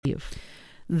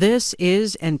This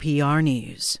is NPR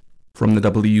News. From the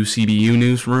WCBU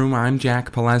Newsroom, I'm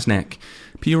Jack Palesnik.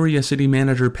 Peoria City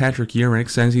Manager Patrick Urick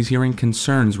says he's hearing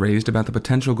concerns raised about the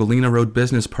potential Galena Road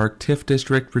Business Park TIF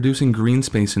district reducing green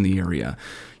space in the area.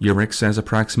 Urick says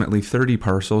approximately 30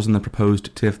 parcels in the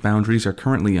proposed TIF boundaries are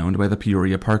currently owned by the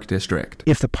Peoria Park District.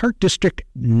 If the Park District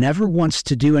never wants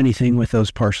to do anything with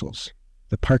those parcels,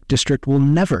 the Park District will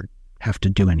never have to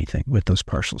do anything with those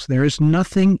parcels. There is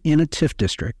nothing in a TIF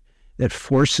district that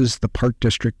forces the Park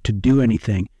District to do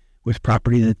anything with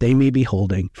property that they may be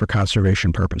holding for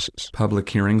conservation purposes. Public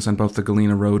hearings on both the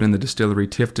Galena Road and the Distillery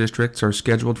TIF districts are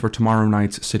scheduled for tomorrow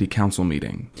night's City Council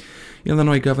meeting.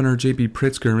 Illinois Governor J.B.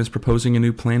 Pritzker is proposing a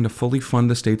new plan to fully fund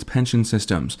the state's pension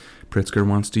systems. Pritzker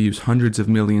wants to use hundreds of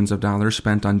millions of dollars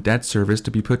spent on debt service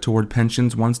to be put toward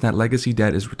pensions once that legacy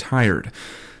debt is retired.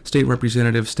 State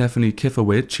Representative Stephanie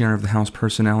Kifowit, chair of the House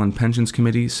Personnel and Pensions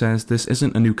Committee, says this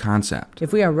isn't a new concept.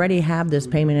 If we already have this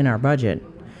payment in our budget,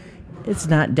 it's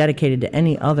not dedicated to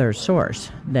any other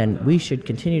source, then we should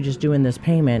continue just doing this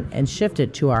payment and shift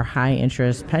it to our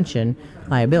high-interest pension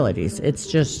liabilities. It's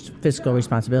just fiscal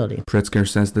responsibility. Pritzker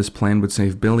says this plan would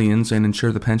save billions and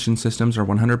ensure the pension systems are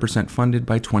 100% funded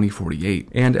by 2048.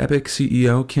 And Epic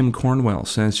CEO Kim Cornwell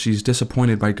says she's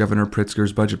disappointed by Governor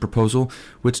Pritzker's budget proposal,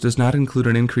 which does not include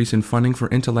an increase in funding for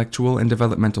intellectual and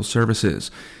developmental services.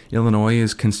 Illinois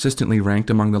is consistently ranked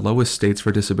among the lowest states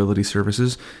for disability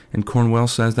services, and Cornwell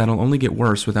says that'll only get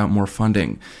worse without more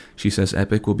funding. She says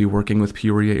Epic will be working with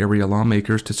Peoria area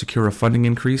lawmakers to secure a funding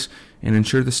increase and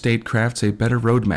ensure the state crafts a better roadmap